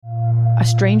a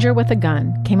stranger with a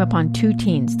gun came upon two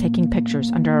teens taking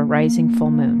pictures under a rising full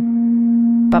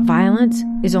moon. But violence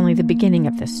is only the beginning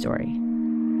of this story.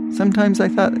 Sometimes I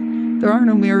thought, there are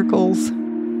no miracles.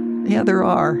 Yeah, there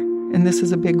are, and this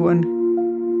is a big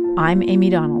one. I'm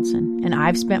Amy Donaldson, and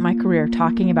I've spent my career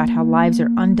talking about how lives are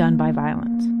undone by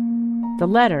violence. The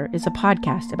Letter is a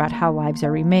podcast about how lives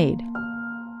are remade.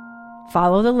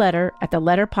 Follow The Letter at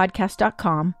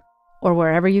theletterpodcast.com or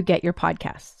wherever you get your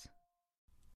podcasts.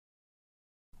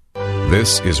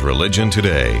 This is Religion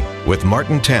Today with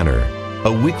Martin Tanner,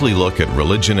 a weekly look at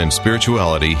religion and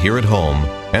spirituality here at home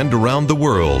and around the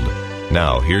world.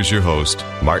 Now, here's your host,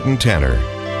 Martin Tanner.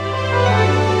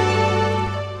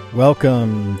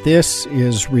 Welcome. This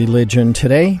is Religion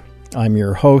Today. I'm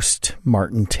your host,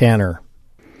 Martin Tanner.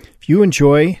 If you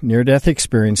enjoy near-death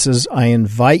experiences, I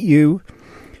invite you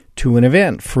to an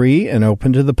event free and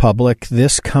open to the public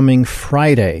this coming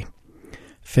Friday,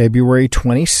 February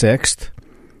 26th,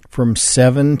 from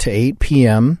 7 to 8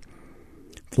 p.m.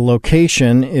 The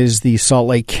location is the Salt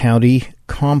Lake County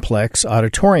Complex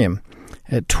Auditorium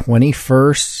at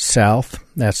 21st South,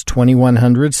 that's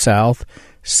 2100 South,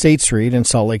 State Street in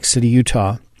Salt Lake City,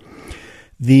 Utah.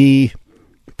 The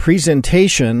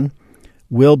presentation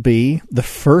will be the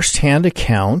first-hand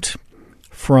account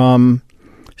from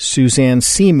Suzanne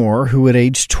Seymour, who at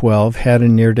age 12 had a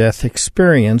near-death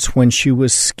experience when she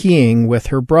was skiing with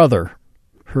her brother.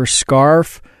 Her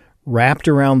scarf wrapped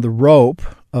around the rope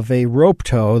of a rope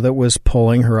tow that was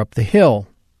pulling her up the hill.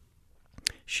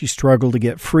 She struggled to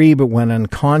get free but went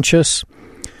unconscious.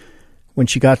 When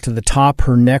she got to the top,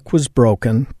 her neck was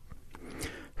broken.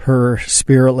 Her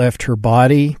spirit left her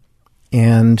body,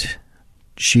 and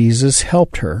Jesus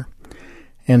helped her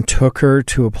and took her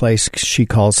to a place she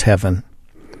calls heaven.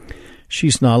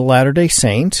 She's not a Latter-day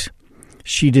Saint.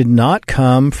 She did not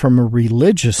come from a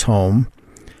religious home,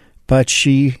 but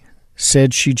she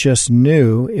said she just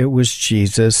knew it was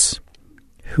Jesus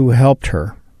who helped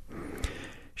her.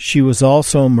 She was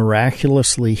also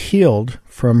miraculously healed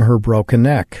from her broken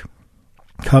neck.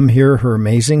 Come hear her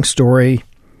amazing story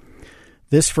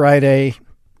this Friday,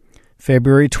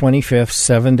 February 25th,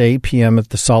 7 to 8 p.m. at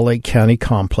the Salt Lake County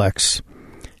Complex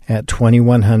at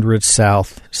 2100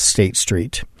 South State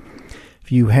Street.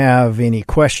 If you have any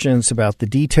questions about the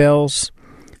details,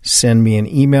 send me an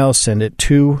email. Send it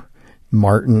to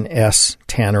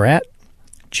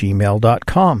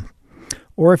martinstanner@gmail.com.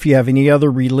 Or if you have any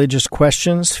other religious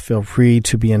questions, feel free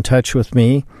to be in touch with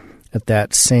me at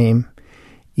that same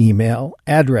email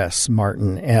address,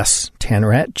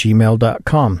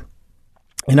 martinstanner@gmail.com.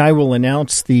 And I will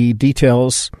announce the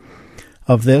details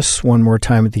of this one more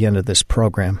time at the end of this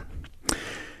program.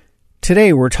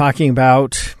 Today we're talking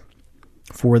about,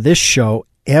 for this show,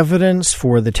 evidence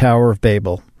for the Tower of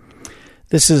Babel.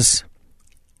 This is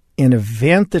an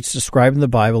event that's described in the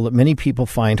Bible that many people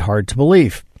find hard to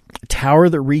believe. A tower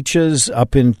that reaches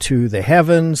up into the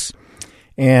heavens,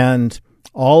 and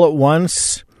all at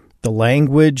once the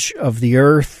language of the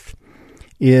earth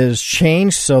is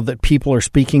changed so that people are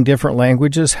speaking different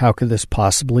languages. How could this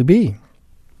possibly be?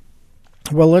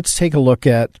 Well, let's take a look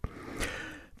at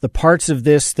the parts of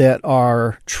this that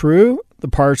are true, the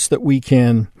parts that we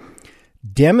can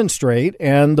demonstrate,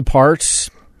 and the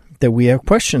parts that we have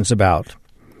questions about.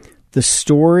 The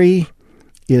story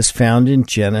is found in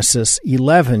Genesis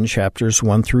 11, chapters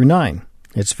 1 through 9.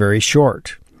 It's very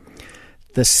short.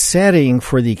 The setting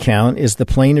for the account is the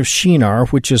plain of Shinar,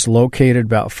 which is located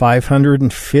about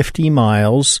 550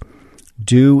 miles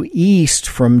due east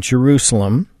from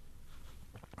Jerusalem,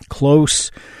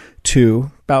 close to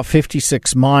about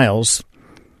 56 miles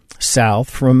south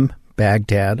from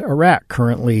Baghdad, Iraq.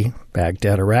 Currently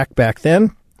Baghdad, Iraq. Back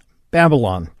then,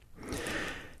 Babylon.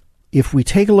 If we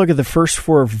take a look at the first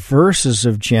four verses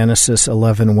of Genesis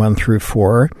 11, 1 through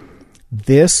 4,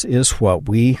 this is what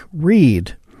we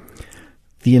read.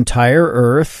 The entire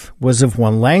earth was of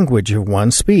one language, of one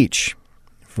speech.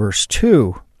 Verse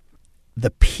 2,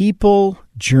 the people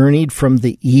journeyed from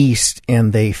the east,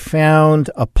 and they found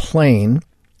a plain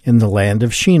in the land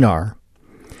of Shinar,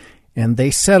 and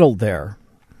they settled there.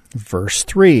 Verse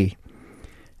 3,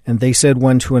 and they said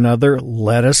one to another,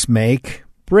 let us make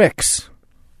bricks,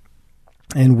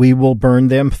 and we will burn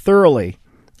them thoroughly.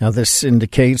 Now this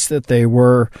indicates that they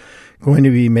were going to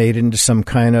be made into some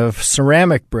kind of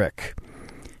ceramic brick.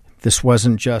 This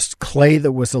wasn't just clay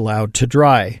that was allowed to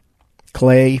dry.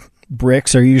 Clay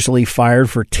bricks are usually fired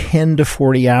for 10 to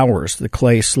 40 hours. The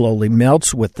clay slowly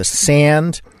melts with the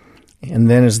sand, and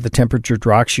then as the temperature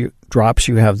drops, you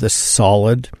have this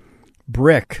solid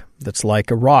brick that's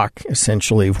like a rock,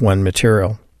 essentially of one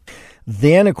material.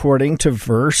 Then, according to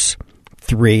verse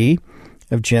 3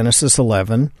 of Genesis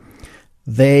 11,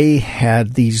 they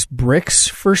had these bricks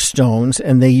for stones,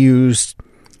 and they used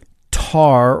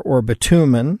tar or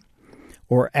bitumen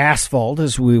or asphalt,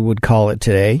 as we would call it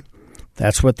today.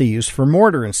 That's what they used for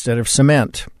mortar instead of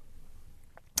cement.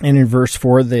 And in verse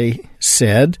 4, they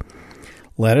said,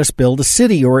 "Let us build a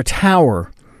city or a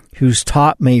tower whose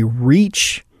top may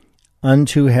reach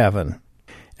unto heaven,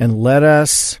 and let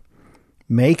us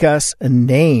make us a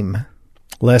name,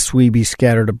 lest we be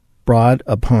scattered abroad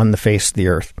upon the face of the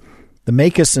earth." The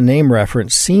make us a name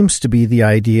reference seems to be the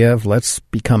idea of let's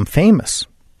become famous.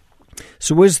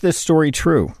 So is this story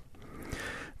true?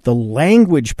 The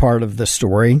language part of the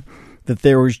story, that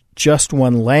there was just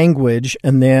one language,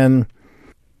 and then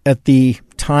at the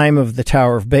time of the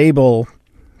Tower of Babel,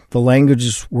 the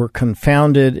languages were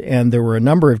confounded and there were a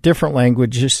number of different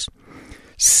languages,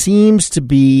 seems to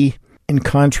be in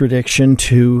contradiction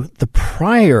to the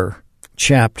prior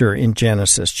chapter in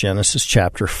Genesis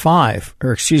chapter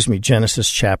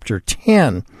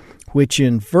 10, which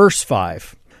in verse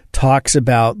 5 talks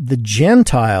about the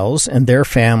Gentiles and their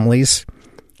families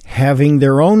having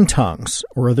their own tongues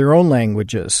or their own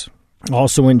languages.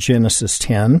 Also in Genesis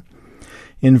 10,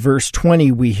 in verse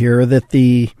 20, we hear that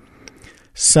the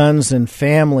sons and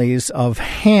families of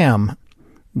Ham,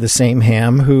 the same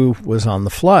Ham who was on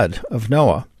the flood of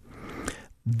Noah,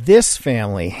 this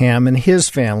family, Ham and his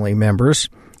family members,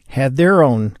 had their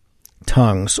own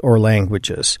tongues or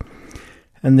languages.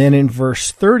 And then in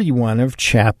verse 31 of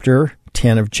chapter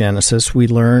 10 of Genesis, we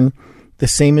learn the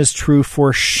same is true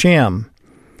for Shem,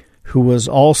 who was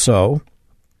also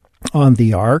on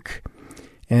the ark,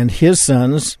 and his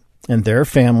sons and their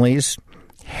families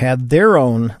had their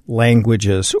own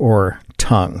languages or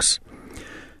tongues.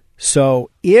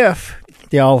 So if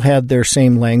they all had their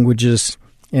same languages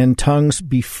and tongues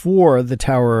before the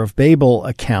Tower of Babel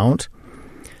account,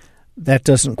 that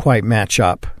doesn't quite match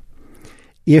up.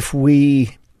 If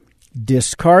we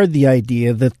discard the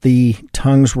idea that the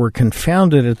tongues were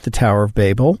confounded at the Tower of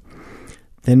Babel,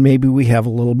 then maybe we have a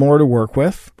little more to work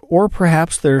with, or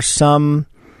perhaps there's some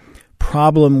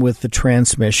problem with the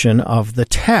transmission of the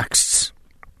texts,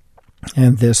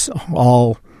 and this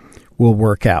all will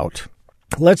work out.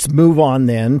 Let's move on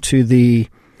then to the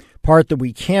part that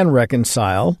we can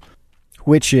reconcile,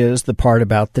 which is the part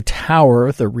about the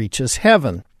tower that reaches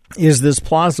heaven. Is this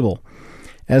plausible?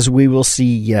 As we will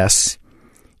see, yes,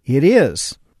 it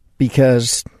is,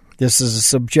 because this is a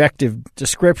subjective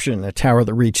description, a tower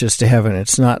that reaches to heaven.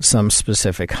 It's not some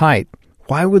specific height.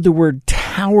 Why would the word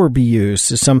tower be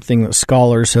used is something that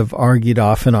scholars have argued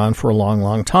off and on for a long,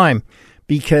 long time,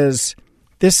 because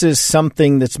this is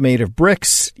something that's made of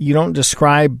bricks. You don't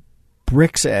describe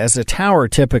bricks as a tower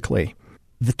typically.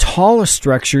 The tallest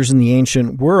structures in the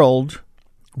ancient world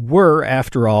were,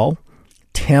 after all,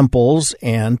 temples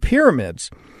and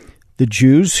pyramids. The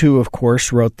Jews, who of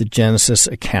course wrote the Genesis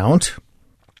account,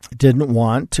 didn't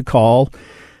want to call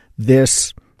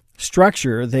this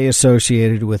structure they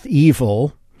associated with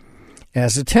evil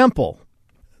as a temple.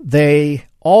 They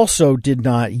also did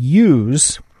not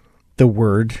use the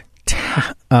word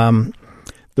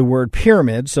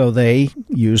pyramid, so they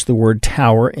used the word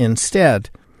tower instead.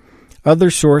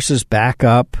 Other sources back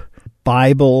up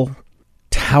Bible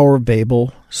Tower of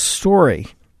Babel story.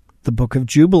 The Book of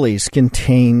Jubilees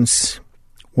contains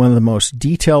one of the most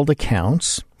detailed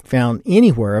accounts found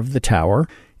anywhere of the tower.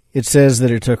 It says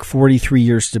that it took 43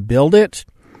 years to build it.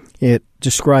 It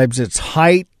describes its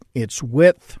height, its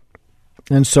width,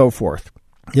 and so forth.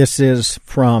 This is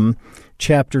from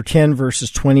chapter 10,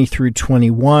 verses 20 through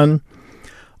 21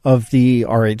 of the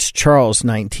R.H. Charles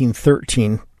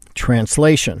 1913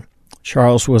 translation.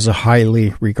 Charles was a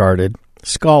highly regarded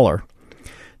scholar.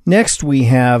 Next, we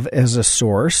have as a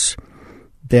source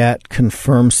that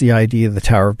confirms the idea the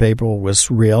Tower of Babel was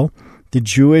real, the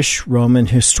Jewish Roman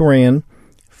historian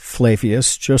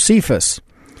Flavius Josephus.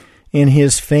 In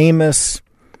his famous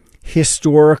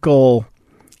historical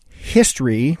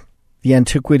history, The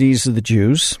Antiquities of the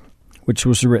Jews, which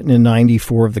was written in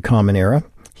 94 of the Common Era,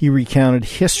 he recounted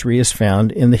history as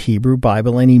found in the Hebrew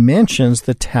Bible, and he mentions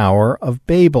the Tower of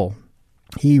Babel.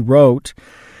 He wrote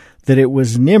that it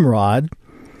was Nimrod,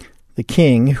 the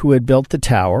king, who had built the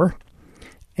tower,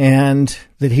 and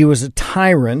that he was a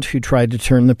tyrant who tried to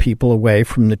turn the people away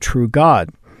from the true God.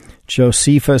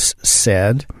 Josephus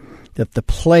said that the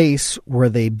place where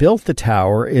they built the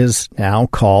tower is now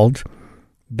called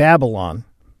Babylon.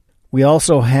 We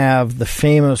also have the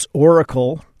famous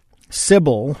oracle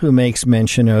Sybil, who makes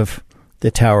mention of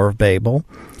the Tower of Babel,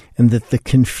 and that the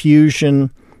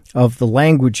confusion of the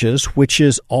languages, which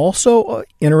is also,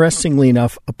 interestingly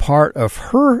enough, a part of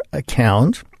her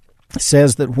account,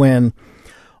 says that when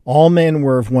all men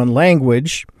were of one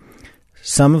language,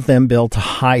 Some of them built a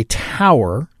high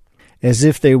tower as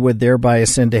if they would thereby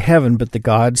ascend to heaven, but the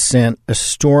gods sent a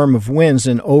storm of winds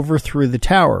and overthrew the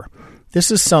tower.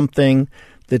 This is something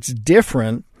that's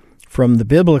different from the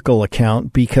biblical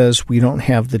account because we don't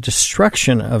have the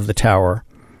destruction of the tower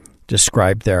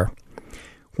described there.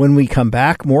 When we come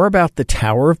back, more about the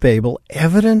Tower of Babel,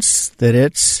 evidence that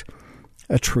it's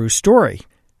a true story.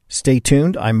 Stay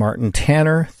tuned. I'm Martin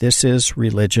Tanner. This is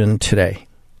Religion Today.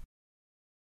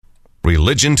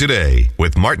 Religion Today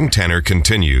with Martin Tanner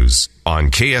continues on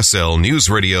KSL News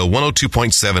Radio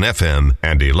 102.7 FM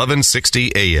and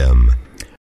 1160 AM.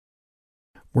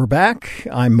 We're back.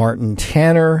 I'm Martin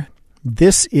Tanner.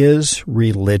 This is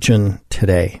Religion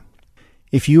Today.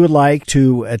 If you would like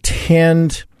to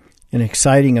attend an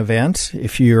exciting event,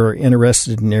 if you're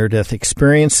interested in near-death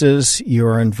experiences,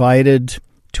 you're invited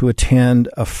to attend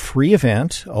a free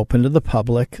event open to the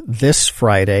public this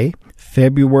Friday,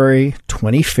 February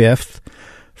 25th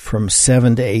from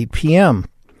 7 to 8 p.m.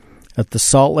 at the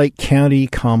Salt Lake County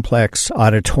Complex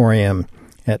Auditorium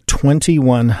at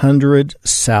 2100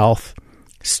 South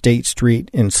State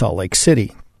Street in Salt Lake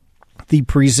City. The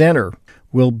presenter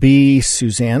will be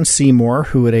Suzanne Seymour,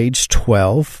 who at age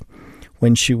 12,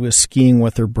 when she was skiing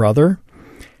with her brother,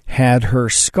 had her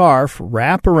scarf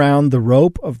wrap around the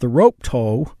rope of the rope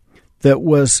tow that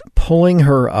was pulling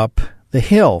her up the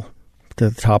hill, to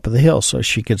the top of the hill, so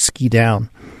she could ski down.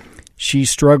 She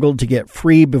struggled to get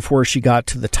free before she got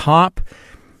to the top,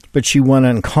 but she went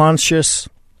unconscious.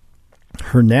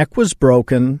 Her neck was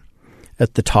broken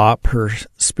at the top. Her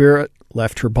spirit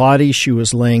left her body. She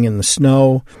was laying in the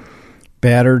snow,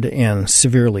 battered and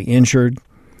severely injured.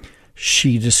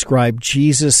 She described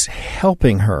Jesus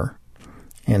helping her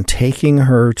and taking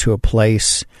her to a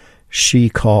place she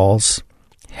calls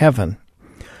heaven.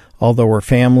 Although her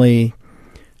family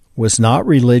was not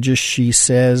religious, she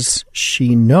says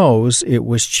she knows it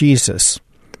was Jesus.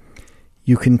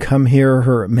 You can come hear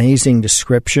her amazing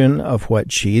description of what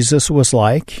Jesus was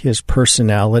like, his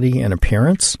personality and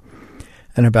appearance,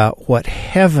 and about what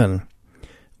heaven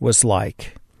was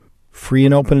like. Free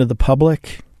and open to the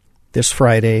public this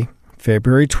Friday,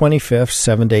 February 25th,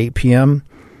 7 to 8 p.m.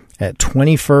 at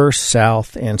 21st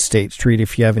South and State Street.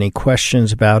 If you have any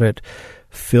questions about it,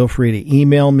 feel free to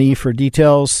email me for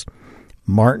details.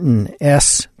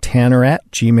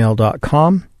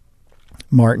 martinstanner@gmail.com,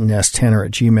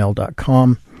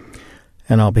 martinstanner@gmail.com,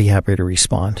 and I'll be happy to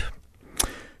respond.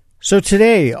 So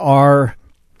today our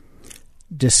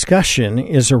discussion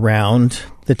is around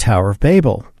the Tower of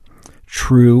Babel,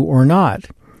 true or not,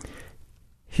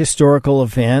 historical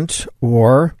event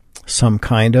or some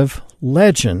kind of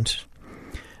legend.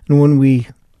 And when we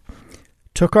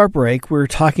took our break, we were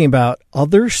talking about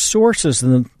other sources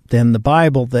than the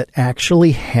Bible that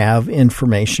actually have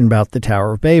information about the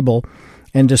Tower of Babel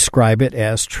and describe it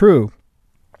as true.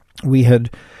 We had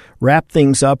wrapped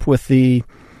things up with the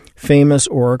famous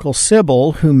Oracle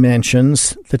Sybil, who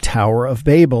mentions the Tower of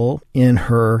Babel in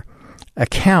her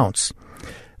accounts.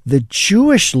 The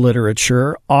Jewish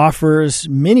literature offers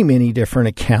many, many different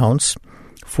accounts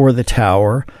for the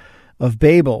Tower of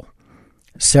Babel.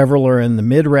 Several are in the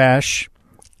Midrash,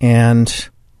 and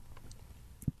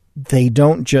they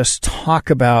don't just talk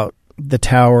about the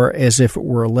tower as if it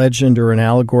were a legend or an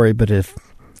allegory, but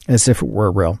as if it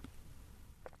were real.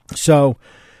 So,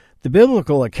 the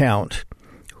biblical account,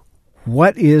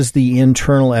 what is the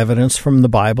internal evidence from the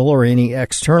Bible or any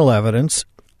external evidence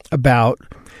about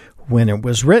when it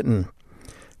was written?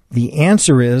 The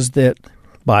answer is that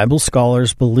Bible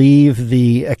scholars believe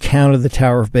the account of the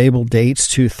Tower of Babel dates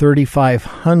to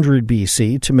 3500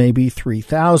 BC to maybe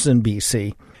 3000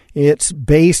 BC. It's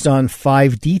based on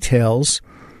 5 details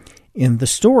in the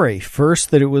story. First,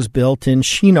 that it was built in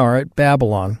Shinar at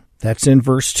Babylon. That's in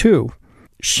verse 2.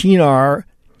 Shinar,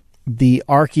 the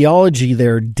archaeology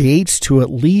there dates to at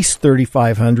least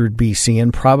 3500 BC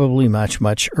and probably much,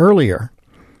 much earlier.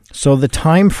 So the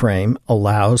time frame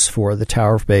allows for the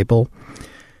Tower of Babel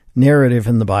narrative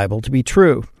in the Bible to be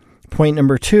true. Point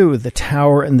number 2, the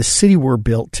tower and the city were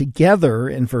built together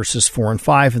in verses 4 and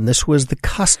 5, and this was the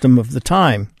custom of the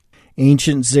time.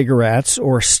 Ancient ziggurats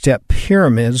or step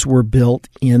pyramids were built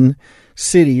in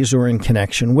cities or in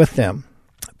connection with them.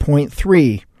 Point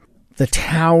 3, the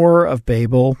Tower of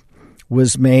Babel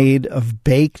was made of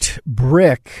baked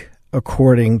brick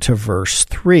according to verse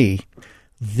 3.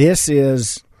 This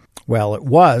is, well, it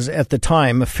was at the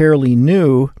time a fairly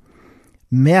new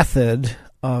method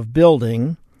of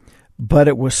building, but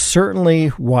it was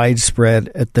certainly widespread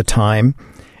at the time,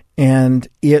 and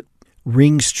it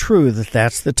rings true that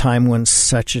that's the time when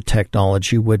such a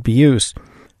technology would be used.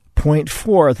 Point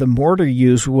 4, the mortar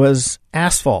used was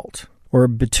asphalt or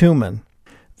bitumen.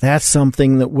 That's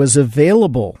something that was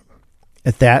available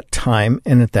at that time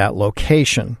and at that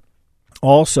location.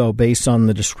 Also, based on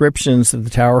the descriptions of the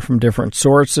tower from different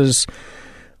sources,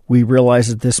 we realize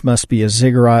that this must be a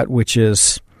ziggurat, which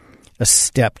is a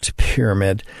stepped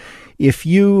pyramid. If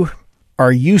you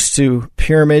are used to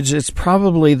pyramids, it's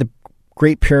probably the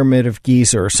Great Pyramid of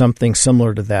Giza or something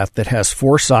similar to that has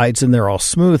 4 sides and they're all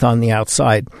smooth on the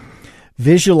outside.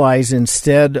 Visualize,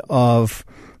 instead of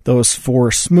those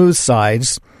 4 smooth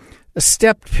sides, a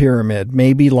stepped pyramid,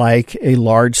 maybe like a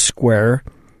large square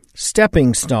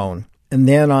stepping stone. And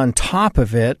then on top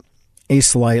of it, a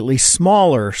slightly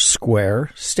smaller square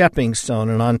stepping stone.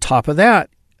 And on top of that,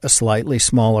 a slightly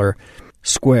smaller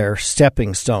square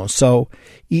stepping stone. So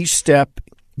each step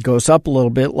goes up a little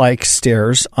bit like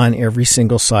stairs on every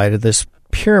single side of this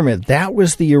pyramid. That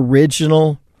was the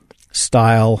original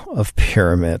style of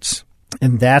pyramids.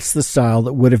 And that's the style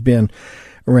that would have been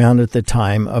around at the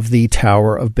time of the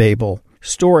Tower of Babel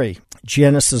story.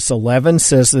 Genesis 11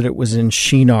 says that it was in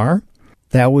Shinar.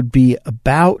 That would be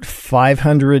about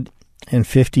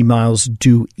 550 miles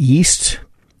due east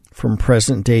from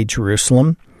present-day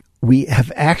Jerusalem. We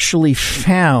have actually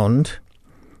found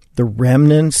the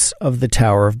remnants of the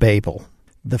Tower of Babel.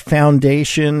 The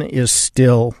foundation is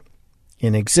still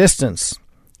in existence,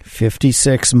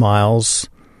 56 miles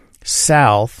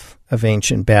south of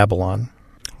ancient Babylon.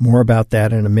 More about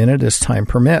that in a minute as time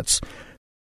permits.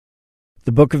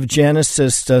 The book of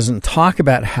Genesis doesn't talk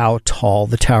about how tall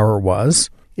the tower was.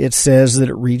 It says that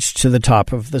it reached to the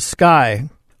top of the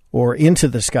sky or into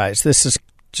the skies. This is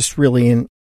just really an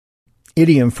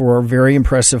idiom for a very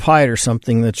impressive height or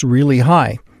something that's really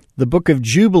high. The book of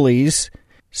Jubilees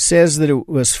says that it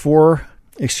was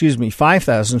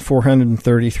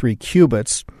 5,433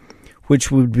 cubits,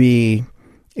 which would be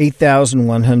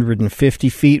 8,150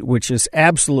 feet, which is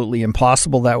absolutely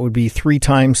impossible. That would be 3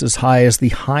 times as high as the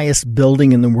highest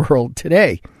building in the world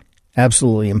today.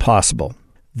 Absolutely impossible.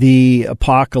 The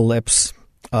Apocalypse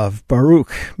of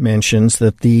Baruch mentions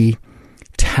that the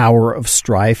Tower of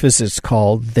Strife, as it's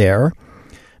called there,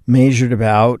 measured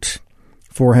about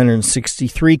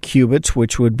 463 cubits,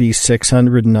 which would be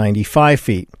 695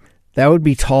 feet. That would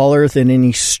be taller than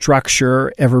any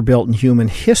structure ever built in human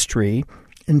history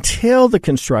until the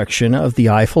construction of the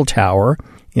Eiffel Tower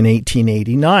in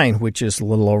 1889, which is a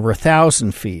little over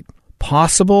 1,000 feet.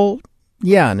 Possible?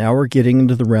 Yeah, now we're getting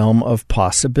into the realm of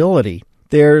possibility.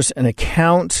 There's an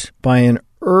account by an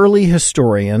early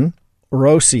historian,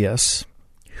 Orosius,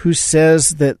 who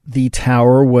says that the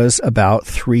tower was about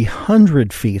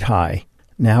 300 feet high.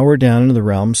 Now we're down into the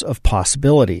realms of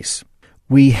possibilities.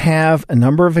 We have a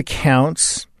number of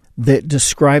accounts that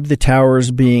describe the tower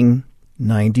as being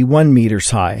 91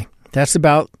 meters high. That's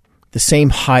about the same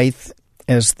height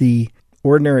as the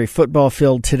ordinary football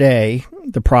field today.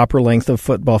 The proper length of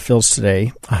football fields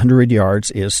today, 100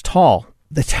 yards, is tall.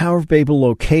 The Tower of Babel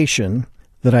location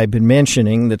that I've been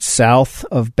mentioning, that's south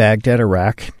of Baghdad,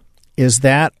 Iraq, is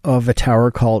that of a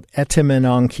tower called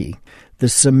Etemenanki. The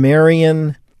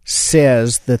Sumerian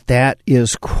says that that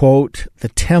is, quote, the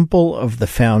temple of the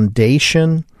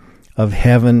foundation of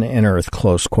heaven and earth,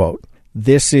 close quote.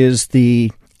 This is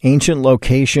the ancient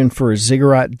location for a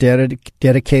ziggurat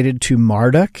dedicated to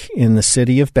Marduk in the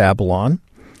city of Babylon.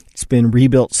 It's been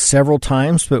rebuilt several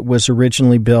times, but was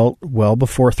originally built well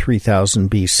before 3000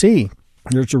 BC.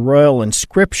 There's a royal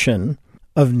inscription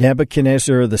of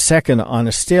Nebuchadnezzar II on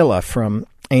a stela from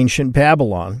ancient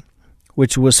Babylon,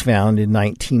 which was found in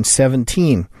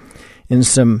 1917 in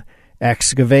some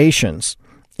excavations.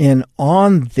 And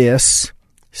on this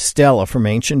stela from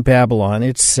ancient Babylon,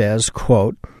 it says,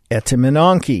 quote,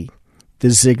 Etemenanki,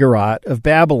 the ziggurat of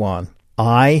Babylon.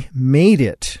 I made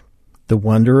it, the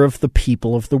wonder of the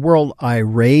people of the world. I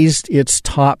raised its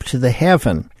top to the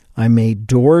heaven. I made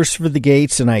doors for the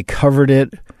gates, and I covered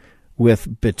it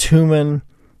with bitumen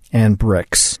and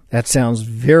bricks. That sounds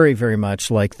very, very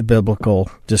much like the biblical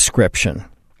description.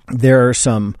 There are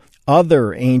some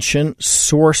other ancient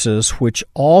sources which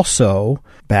also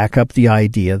back up the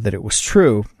idea that it was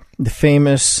true. The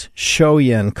famous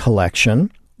Shoyen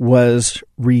collection was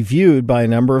reviewed by a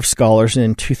number of scholars, and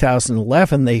in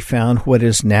 2011 they found what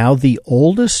is now the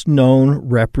oldest known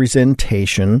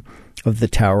representation of the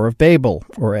Tower of Babel,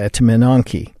 or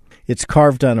Etemenanki. It's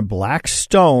carved on a black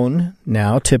stone,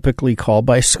 now typically called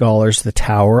by scholars the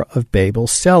Tower of Babel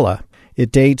stela.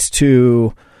 It dates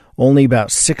to only about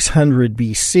 600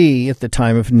 BC at the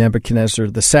time of Nebuchadnezzar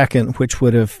II, which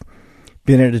would have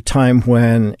been at a time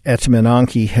when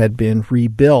Etemenanki had been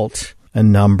rebuilt a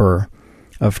number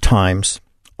of times.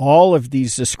 All of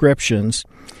these descriptions,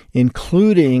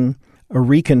 including a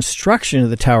reconstruction of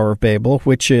the Tower of Babel,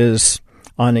 which is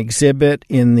on exhibit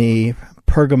in the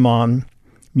Pergamon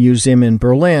Museum in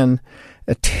Berlin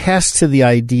attest to the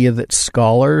idea that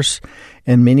scholars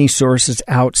and many sources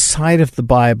outside of the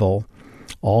Bible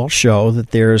all show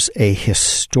that there's a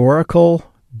historical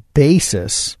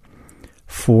basis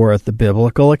for the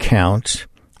biblical account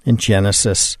in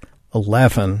Genesis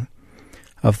 11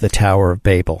 of the Tower of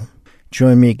Babel.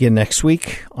 Join me again next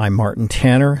week. I'm Martin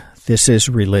Tanner. This is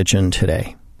Religion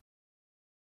Today.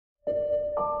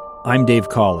 I'm Dave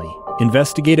Cawley,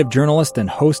 investigative journalist and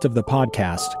host of the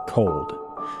podcast Cold.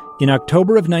 In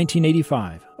October of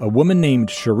 1985, a woman named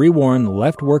Cherie Warren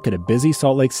left work at a busy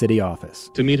Salt Lake City office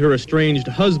to meet her estranged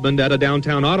husband at a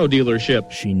downtown auto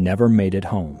dealership. She never made it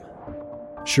home.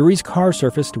 Cherie's car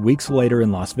surfaced weeks later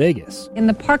in Las Vegas. In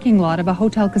the parking lot of a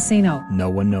hotel casino. No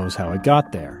one knows how it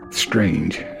got there.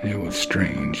 Strange. It was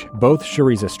strange. Both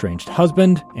Cherie's estranged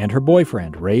husband and her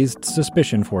boyfriend raised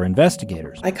suspicion for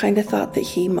investigators. I kind of thought that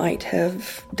he might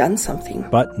have done something.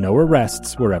 But no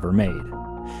arrests were ever made.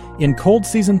 In Cold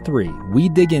Season 3, we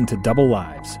dig into double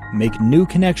lives, make new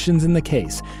connections in the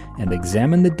case, and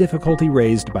examine the difficulty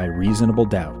raised by reasonable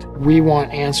doubt. We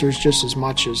want answers just as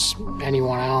much as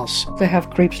anyone else. They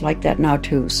have creeps like that now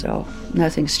too, so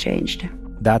nothing's changed.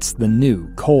 That's the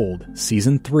new Cold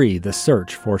Season 3, The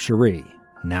Search for Cherie,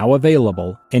 now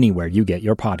available anywhere you get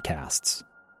your podcasts.